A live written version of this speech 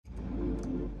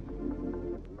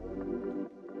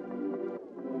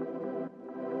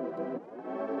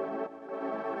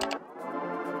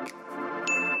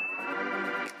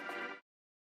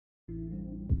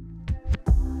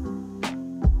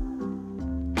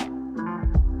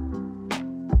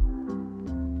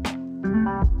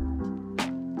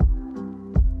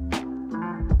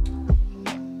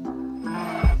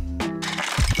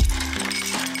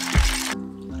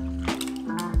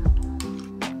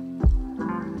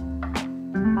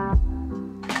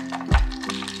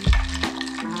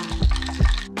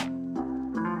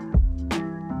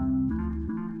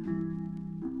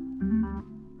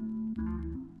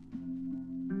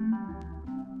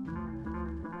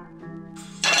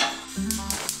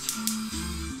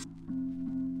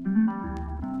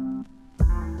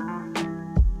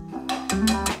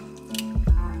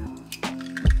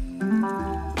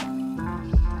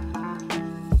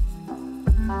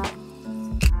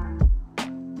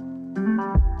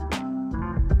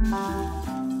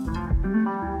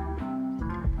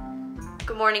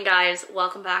morning, guys.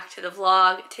 Welcome back to the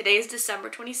vlog. Today's December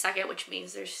 22nd, which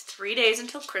means there's 3 days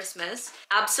until Christmas.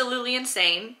 Absolutely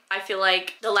insane. I feel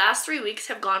like the last 3 weeks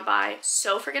have gone by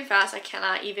so freaking fast. I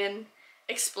cannot even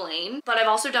explain. But I've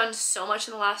also done so much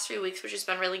in the last 3 weeks, which has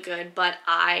been really good. But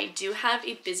I do have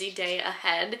a busy day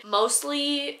ahead.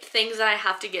 Mostly things that I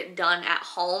have to get done at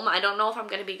home. I don't know if I'm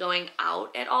going to be going out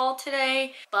at all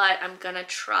today, but I'm gonna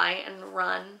try and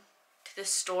run to the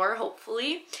store,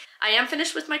 hopefully. I am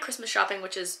finished with my Christmas shopping,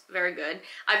 which is very good.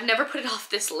 I've never put it off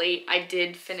this late. I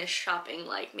did finish shopping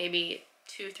like maybe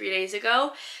 2-3 days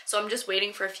ago, so I'm just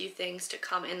waiting for a few things to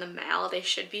come in the mail. They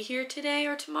should be here today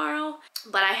or tomorrow,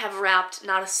 but I have wrapped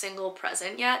not a single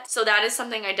present yet, so that is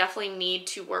something I definitely need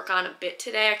to work on a bit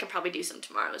today. I can probably do some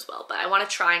tomorrow as well, but I want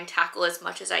to try and tackle as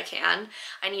much as I can.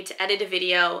 I need to edit a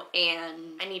video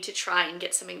and I need to try and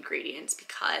get some ingredients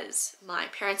because my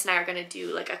parents and I are going to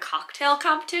do like a cocktail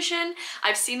competition.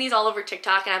 I've seen these all over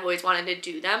TikTok and I've always wanted to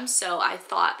do them, so I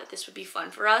thought that this would be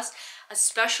fun for us,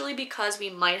 especially because we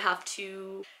might have to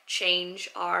change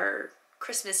our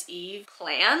Christmas Eve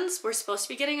plans. We're supposed to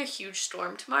be getting a huge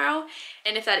storm tomorrow,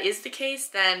 and if that is the case,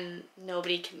 then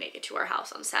nobody can make it to our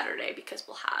house on Saturday because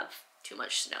we'll have too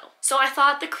much snow. So I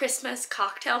thought the Christmas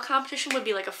cocktail competition would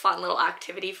be like a fun little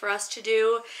activity for us to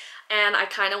do, and I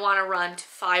kind of want to run to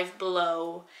Five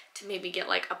Below to maybe get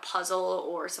like a puzzle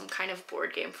or some kind of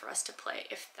board game for us to play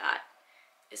if that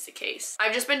is the case.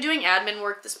 I've just been doing admin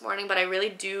work this morning, but I really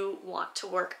do want to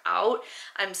work out.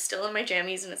 I'm still in my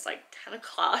jammies and it's like 10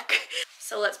 o'clock.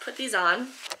 So let's put these on.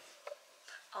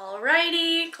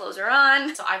 Alrighty, clothes are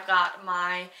on. So I've got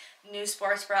my new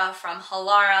sports bra from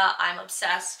Halara. I'm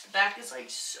obsessed. The back is like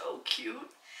so cute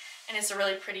and it's a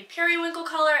really pretty periwinkle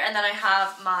color. And then I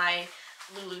have my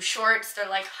Lulu shorts. They're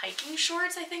like hiking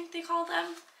shorts, I think they call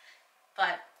them,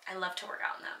 but I love to work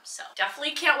out in them. So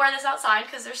definitely can't wear this outside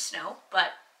because there's snow,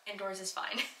 but indoors is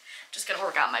fine. Just gonna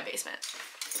work out in my basement.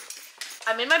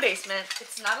 I'm in my basement.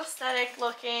 It's not aesthetic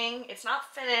looking, it's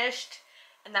not finished,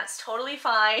 and that's totally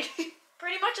fine.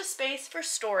 Pretty much a space for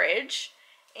storage,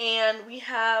 and we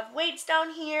have weights down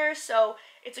here, so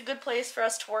it's a good place for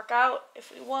us to work out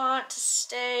if we want to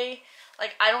stay.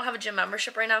 Like, I don't have a gym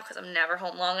membership right now because I'm never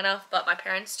home long enough, but my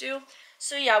parents do.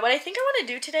 So yeah, what I think I want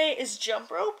to do today is jump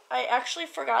rope. I actually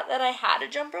forgot that I had a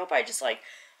jump rope. I just like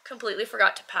completely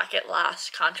forgot to pack it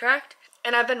last contract.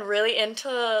 And I've been really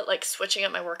into like switching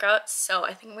up my workouts. So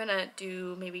I think I'm gonna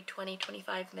do maybe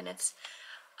 20-25 minutes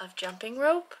of jumping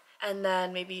rope and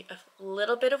then maybe a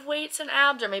little bit of weights and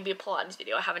abs, or maybe a Pilates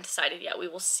video. I haven't decided yet. We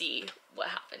will see what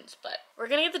happens, but we're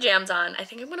gonna get the jams on. I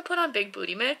think I'm gonna put on Big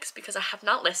Booty Mix because I have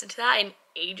not listened to that in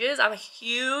ages. I'm a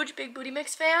huge Big Booty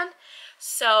Mix fan.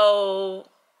 So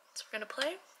we're gonna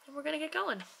play and we're gonna get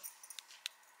going.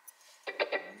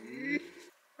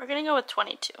 We're gonna go with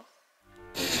 22.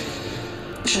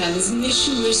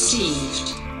 Transmission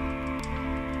received.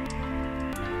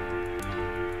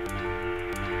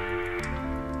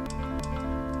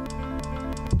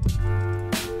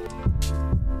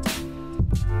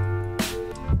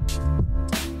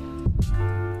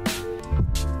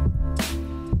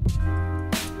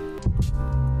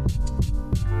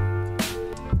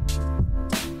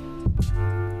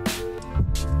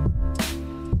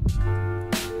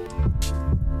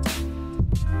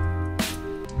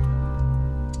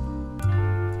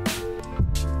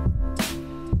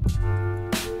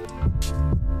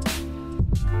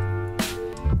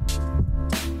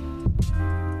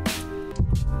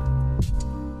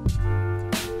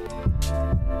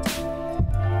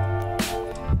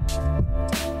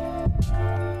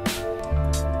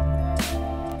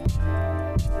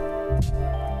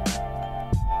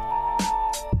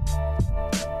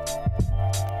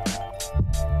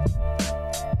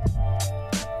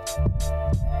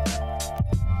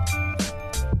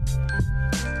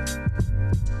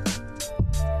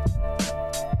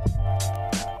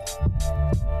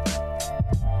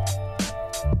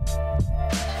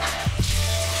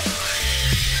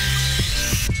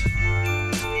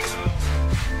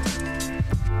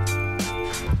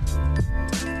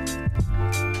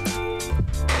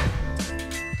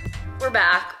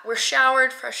 Back. We're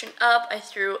showered, freshened up. I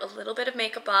threw a little bit of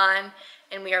makeup on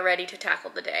and we are ready to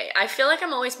tackle the day. I feel like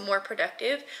I'm always more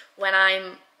productive when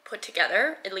I'm put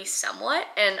together, at least somewhat,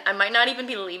 and I might not even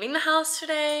be leaving the house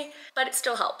today, but it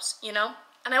still helps, you know?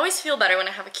 And I always feel better when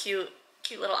I have a cute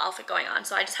little outfit going on.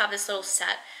 So I just have this little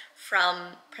set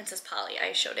from Princess Polly.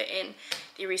 I showed it in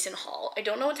the recent haul. I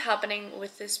don't know what's happening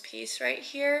with this piece right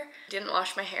here. Didn't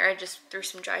wash my hair, I just threw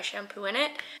some dry shampoo in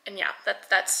it. And yeah,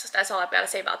 that's all I've got to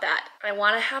say about that. I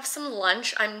want to have some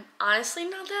lunch. I'm honestly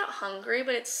not that hungry,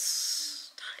 but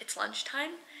it's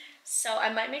lunchtime. So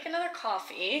I might make another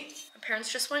coffee. My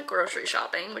parents just went grocery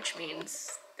shopping, which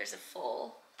means there's a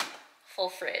full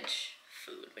fridge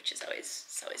food, which is always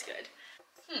good.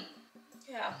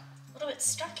 Yeah, a little bit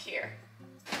stuck here.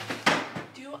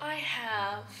 Do I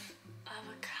have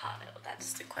avocado?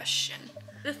 That's the question.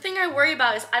 The thing I worry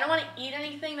about is I don't want to eat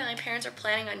anything that my parents are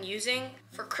planning on using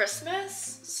for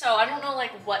Christmas. So I don't know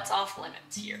like what's off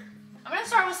limits here. I'm gonna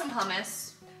start with some hummus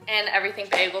and everything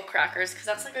bagel crackers because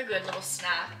that's like a good little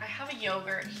snack. I have a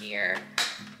yogurt here.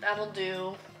 That'll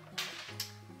do.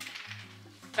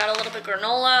 Got a little bit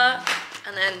granola,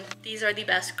 and then these are the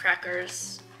best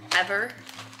crackers ever.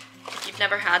 If you've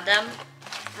never had them,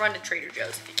 run to Trader Joe's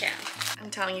if you can.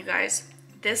 I'm telling you guys,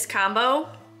 this combo,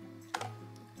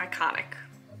 iconic.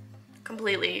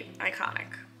 Completely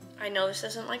iconic. I know this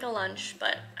isn't like a lunch,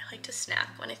 but I like to snack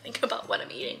when I think about what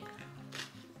I'm eating.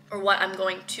 Or what I'm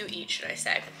going to eat, should I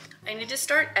say. I need to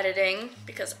start editing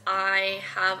because I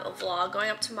have a vlog going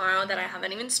up tomorrow that I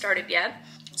haven't even started yet.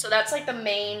 So that's like the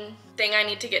main thing I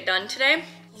need to get done today.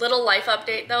 Little life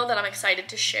update though that I'm excited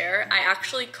to share. I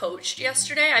actually coached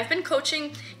yesterday. I've been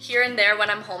coaching here and there when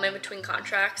I'm home in between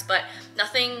contracts, but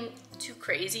nothing too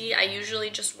crazy. I usually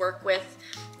just work with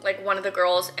like one of the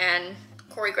girls and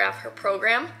choreograph her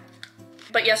program.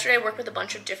 But yesterday I worked with a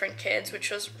bunch of different kids,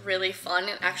 which was really fun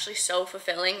and actually so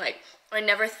fulfilling. Like I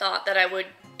never thought that I would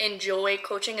enjoy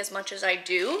coaching as much as I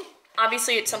do.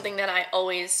 Obviously it's something that I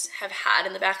always have had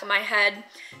in the back of my head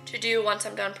to do once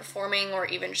I'm done performing or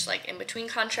even just like in between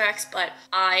contracts, but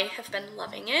I have been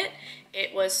loving it.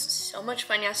 It was so much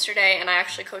fun yesterday, and I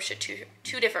actually coached at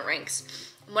two different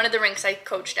rinks. One of the rinks I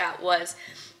coached at was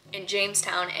in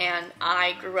Jamestown, and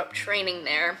I grew up training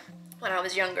there when I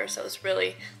was younger, so it was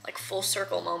really like full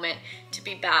circle moment to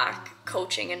be back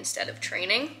coaching instead of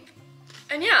training.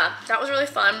 And yeah, that was really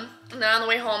fun. And then on the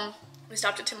way home, we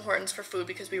stopped at Tim Hortons for food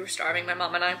because we were starving, my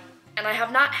mom and I. And I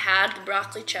have not had the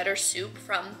broccoli cheddar soup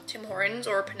from Tim Hortons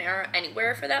or Panera,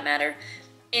 anywhere for that matter,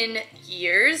 in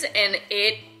years, and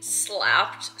it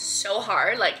slapped so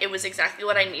hard. Like it was exactly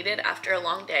what I needed after a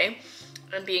long day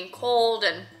and being cold,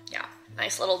 and yeah,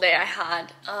 nice little day I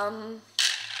had.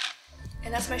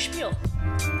 And that's my spiel.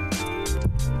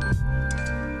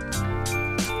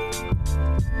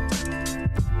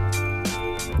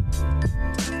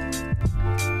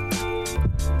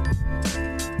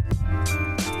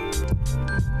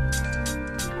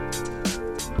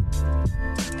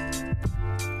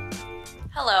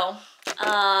 Hello.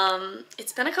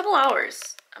 It's been a couple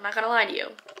hours. I'm not gonna lie to you.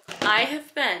 I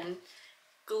have been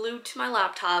glued to my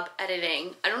laptop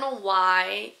editing. I don't know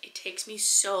why it takes me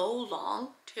so long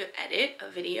to edit a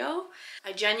video.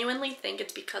 I genuinely think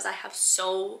it's because I have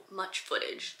so much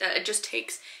footage that it just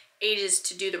takes ages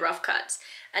to do the rough cuts.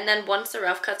 And then once the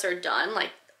rough cuts are done,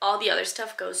 like all the other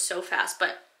stuff goes so fast.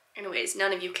 But anyways,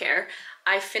 none of you care.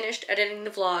 I finished editing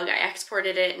the vlog, I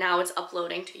exported it, now it's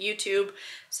uploading to YouTube.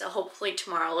 So hopefully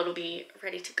tomorrow it'll be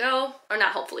ready to go. Or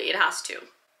not hopefully, it has to.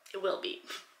 It will be.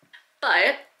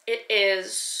 But it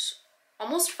is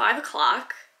almost 5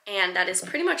 o'clock, and that is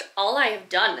pretty much all I have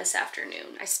done this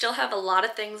afternoon. I still have a lot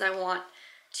of things I want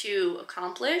to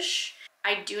accomplish.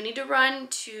 I do need to run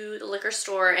to the liquor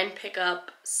store and pick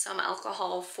up some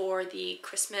alcohol for the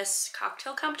Christmas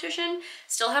cocktail competition.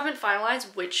 Still haven't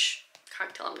finalized which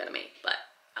cocktail I'm gonna make, but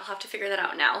I'll have to figure that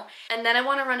out now. And then I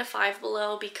want to run to Five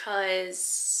Below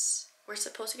because we're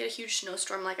supposed to get a huge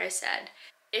snowstorm, like I said.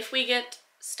 If we get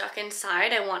stuck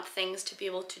inside, I want things to be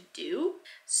able to do.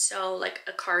 So like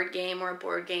a card game or a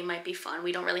board game might be fun.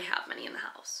 We don't really have many in the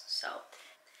house. So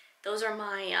those are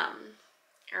my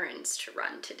errands to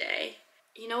run today.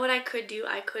 You know what I could do?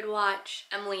 I could watch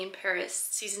Emily in Paris.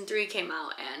 Season 3 came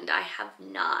out and I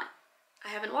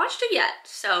haven't watched it yet.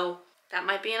 So that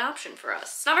might be an option for us.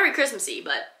 It's not very Christmassy,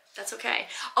 but that's okay.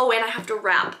 Oh, and I have to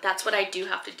wrap. That's what I do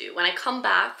have to do. When I come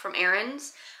back from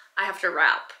errands, I have to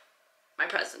wrap my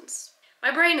presents.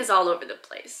 My brain is all over the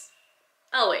place.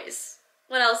 Always.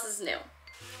 What else is new?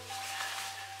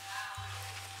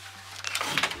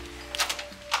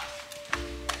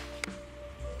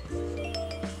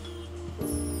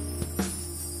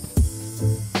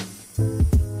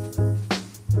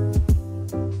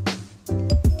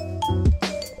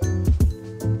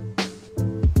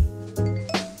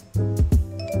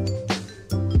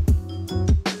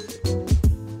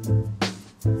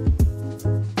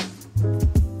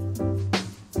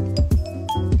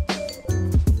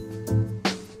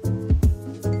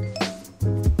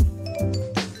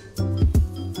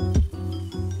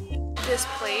 This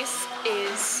place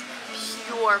is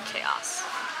pure chaos.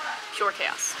 Pure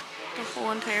chaos. The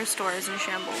whole entire store is in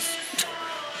shambles.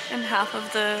 And half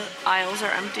of the aisles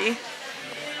are empty.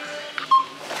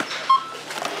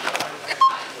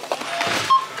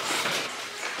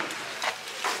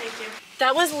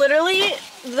 That was literally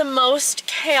the most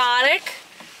chaotic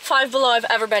Five Below I've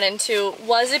ever been into.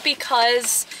 Was it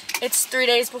because it's 3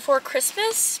 days before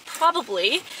Christmas?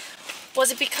 Probably.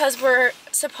 Was it because we're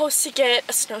supposed to get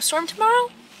a snowstorm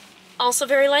tomorrow? Also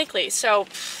very likely. So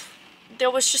there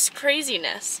was just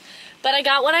craziness. But I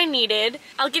got what I needed.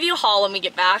 I'll give you a haul when we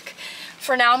get back.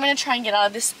 For now, I'm gonna try and get out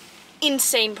of this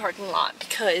insane parking lot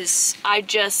because I'm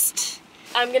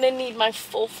gonna need my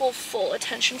full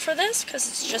attention for this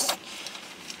because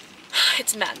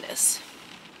it's madness.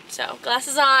 So,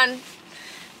 glasses on,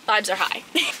 vibes are high.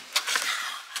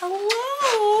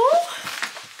 Hello.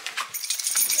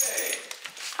 Hey.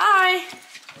 Hi.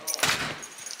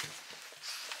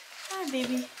 Hi,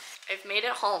 baby. I've made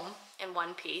it home in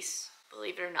one piece,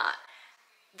 believe it or not.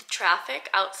 The traffic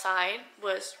outside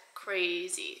was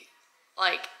crazy.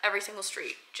 Like, every single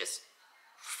street, just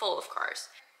full of cars.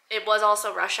 It was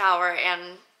also rush hour,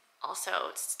 and also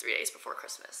it's 3 days before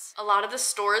Christmas. A lot of the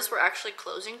stores were actually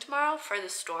closing tomorrow for the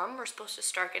storm. We're supposed to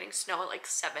start getting snow at like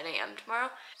 7 a.m.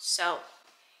 tomorrow. So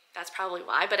that's probably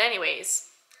why. But anyways,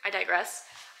 I digress.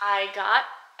 I got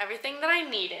everything that I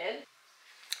needed.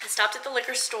 I stopped at the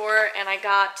liquor store and I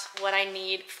got what I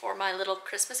need for my little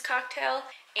Christmas cocktail.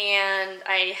 And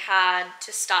I had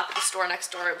to stop at the store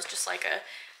next door. It was just like a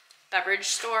beverage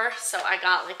store. So I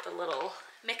got like the little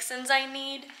mix-ins I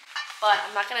need. But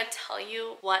I'm not gonna tell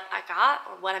you what I got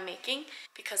or what I'm making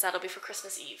because that'll be for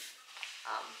Christmas Eve.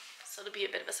 So it'll be a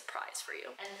bit of a surprise for you.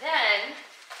 And then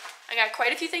I got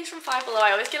quite a few things from Five Below.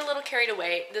 I always get a little carried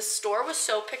away. This store was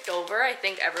so picked over. I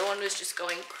think everyone was just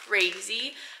going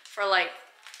crazy for like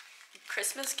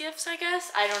Christmas gifts, I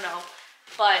guess. I don't know.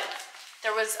 But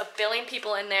there was a billion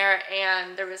people in there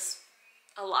and there was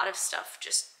a lot of stuff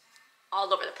just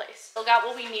all over the place. Still got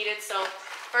what we needed. So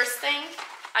first thing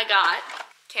I got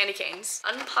candy canes.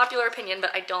 Unpopular opinion,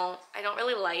 but I don't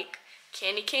really like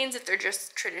candy canes if they're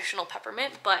just traditional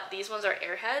peppermint, but these ones are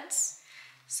Airheads,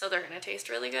 so they're gonna taste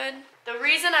really good. The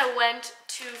reason I went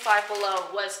to Five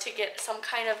Below was to get some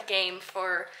kind of game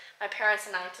for my parents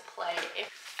and I to play.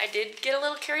 I did get a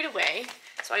little carried away,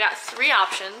 so I got 3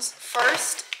 options.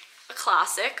 First, a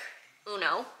classic,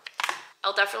 Uno.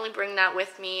 I'll definitely bring that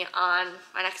with me on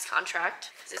my next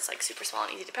contract because it's like super small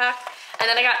and easy to pack. And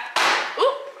then I got,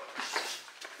 whoops.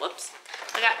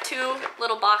 I got 2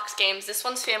 little box games. This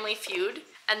one's Family Feud.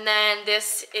 And then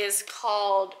this is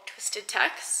called Twisted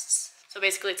Texts. So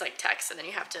basically it's like text and then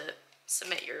you have to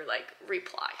submit your like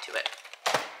reply to it.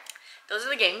 Those are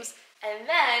the games. And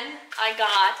then I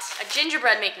got a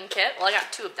gingerbread making kit. Well, I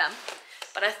got 2 of them.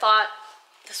 But I thought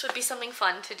this would be something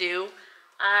fun to do.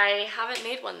 I haven't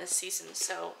made one this season,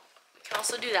 so we can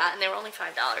also do that. And they were only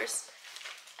 $5.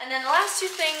 And then the last 2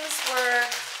 things were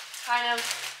kind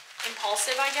of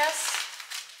impulsive, I guess,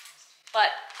 but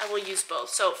I will use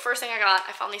both. So first thing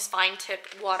I found these fine tip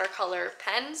watercolor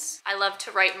pens. I love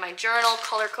to write in my journal,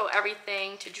 color code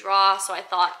everything, to draw, so I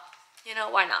thought, you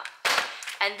know, why not?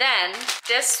 And then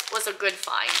this was a good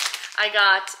find. I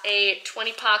got a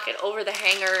 20 pocket over the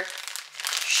hanger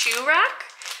shoe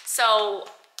rack. So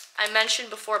I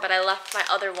mentioned before, but I left my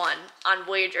other one on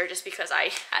Voyager just because I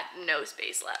had no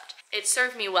space left. It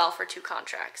served me well for 2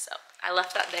 contracts, so I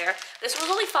left that there. This was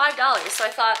only $5, so I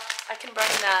thought I can bring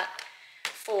that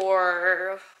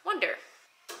for Wonder.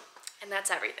 And that's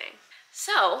everything.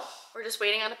 So we're just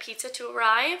waiting on a pizza to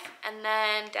arrive, and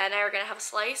then Dad and I are gonna have a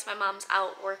slice. My mom's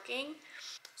out working,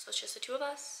 so it's just the 2 of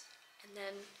us. And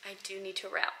then I do need to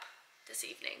wrap this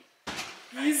evening.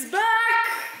 He's back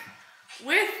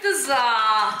with the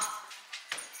za.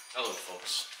 Hello,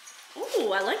 folks.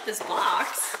 Ooh, I like this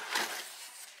box.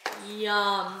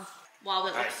 Yum. Wow,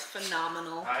 that looks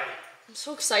phenomenal. Hi. I'm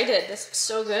so excited. This looks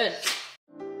so good.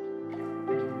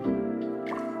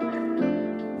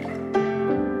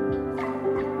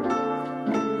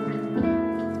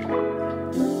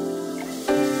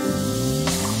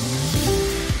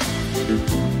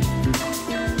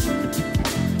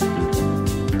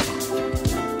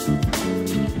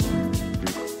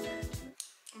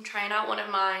 I'm trying out one of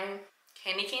my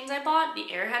candy canes I bought, the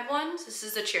Airhead ones. This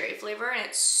is the cherry flavor and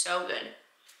it's so good.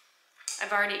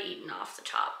 I've already eaten off the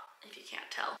top, if you can't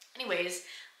tell. Anyways,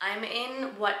 I'm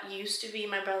in what used to be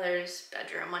my brother's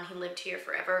bedroom when he lived here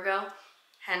forever ago.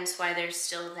 Hence why there's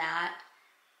still that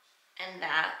and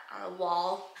that on the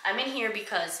wall. I'm in here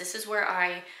because this is where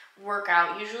I work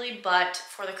out usually, but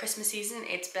for the Christmas season,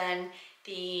 it's been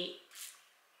the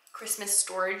Christmas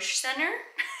storage center.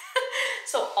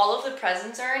 So all of the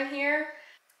presents are in here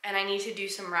and I need to do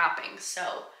some wrapping.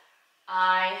 So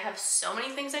I have so many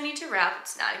things I need to wrap,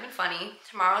 it's not even funny.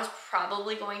 Tomorrow is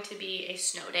probably going to be a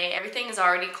snow day. Everything is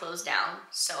already closed down,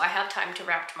 so I have time to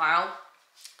wrap tomorrow.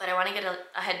 but I want to get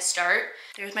a head start.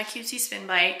 There's my cutesy spin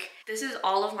bike. This is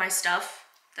all of my stuff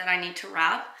that I need to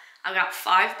wrap. I've got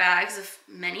 5 bags of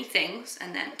many things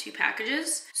and then 2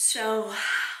 packages. So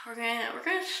we're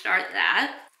gonna start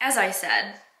that. As I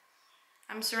said,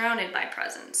 I'm surrounded by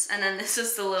presents. And then this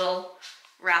is the little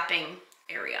wrapping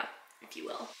area, if you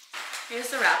will. Here's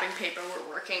the wrapping paper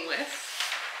we're working with.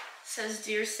 It says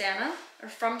Dear Santa, or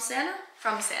From Santa?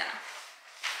 From Santa.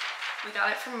 We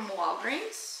got it from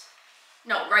Walgreens.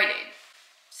 No, Rite Aid.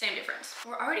 Same difference.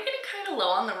 We're already getting kind of low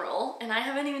on the roll, and I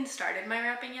haven't even started my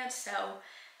wrapping yet, so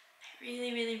I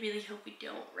really hope we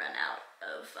don't run out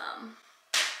of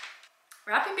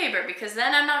wrapping paper, because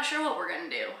then I'm not sure what we're gonna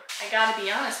do. I gotta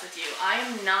be honest with you, I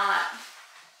am not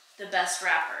the best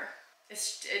wrapper.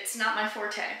 It's not my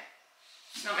forte.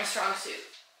 It's not my strong suit.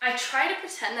 I try to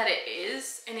pretend that it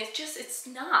is, and it's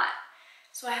not.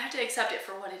 So I have to accept it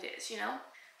for what it is, you know? I'm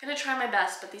gonna try my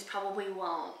best, but these probably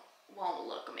won't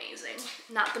look amazing.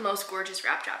 Not the most gorgeous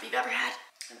wrap job you've ever had.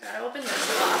 I've gotta open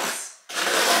this box.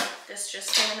 This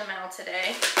just came in the mail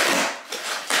today.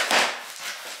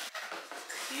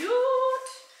 Cute.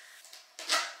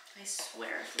 I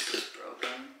swear if this is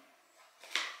broken.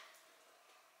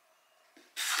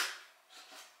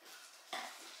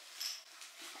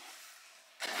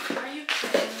 Are you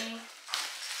kidding me?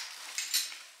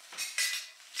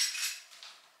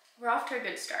 We're off to a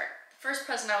good start. The first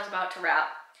present I was about to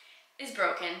wrap is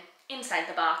broken inside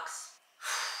the box.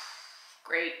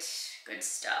 Great, good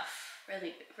stuff.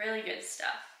 Really good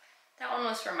stuff. That one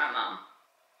was for my mom.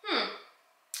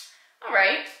 All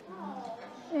right.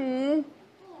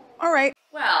 All right.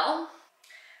 Well,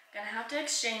 gonna have to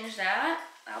exchange that.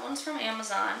 That one's from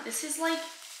Amazon. This is like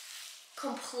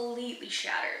completely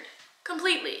shattered.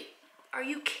 Completely. Are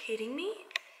you kidding me?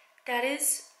 That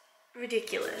is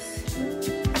ridiculous.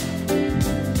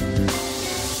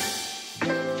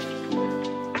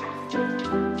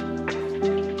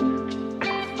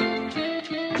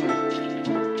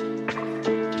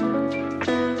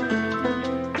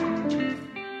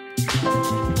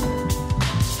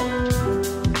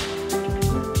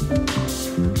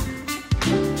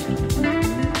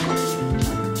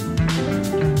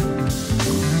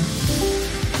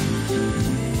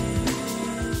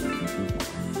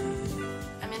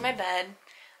 Bed.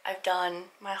 I've done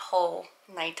my whole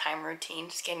nighttime routine,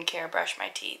 skincare, brush my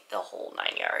teeth, the whole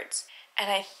 9 yards. And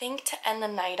I think to end the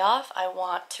night off, I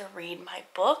want to read my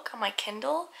book on my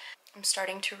Kindle. I'm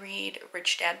starting to read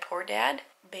Rich Dad, Poor Dad.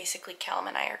 Basically, Callum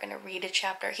and I are going to read a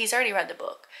chapter. He's already read the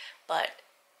book, but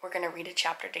we're going to read a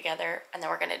chapter together, and then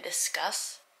we're going to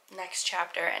discuss next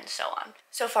chapter and so on.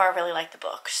 So far, I really like the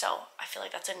book, so I feel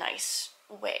like that's a nice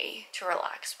way to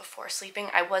relax before sleeping.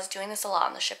 I was doing this a lot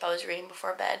on the ship. I was reading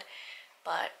before bed,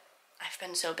 but I've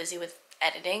been so busy with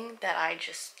editing that I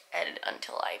just edit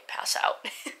until I pass out.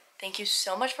 Thank you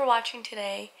so much for watching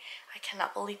today. I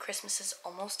cannot believe Christmas is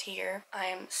almost here. I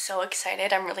am so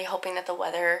excited. I'm really hoping that the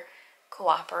weather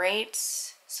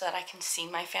cooperates so that I can see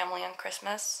my family on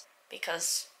Christmas,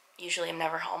 because usually I'm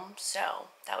never home, so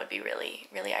that would be really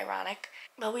ironic.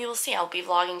 But we will see. I'll be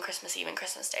vlogging Christmas Eve and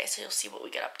Christmas Day, so you'll see what we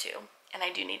get up to. And I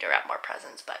do need to wrap more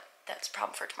presents, but that's a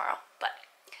problem for tomorrow. But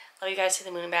love you guys to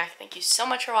the moon and back. Thank you so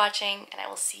much for watching, and I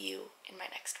will see you in my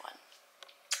next one.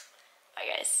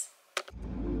 Bye, guys.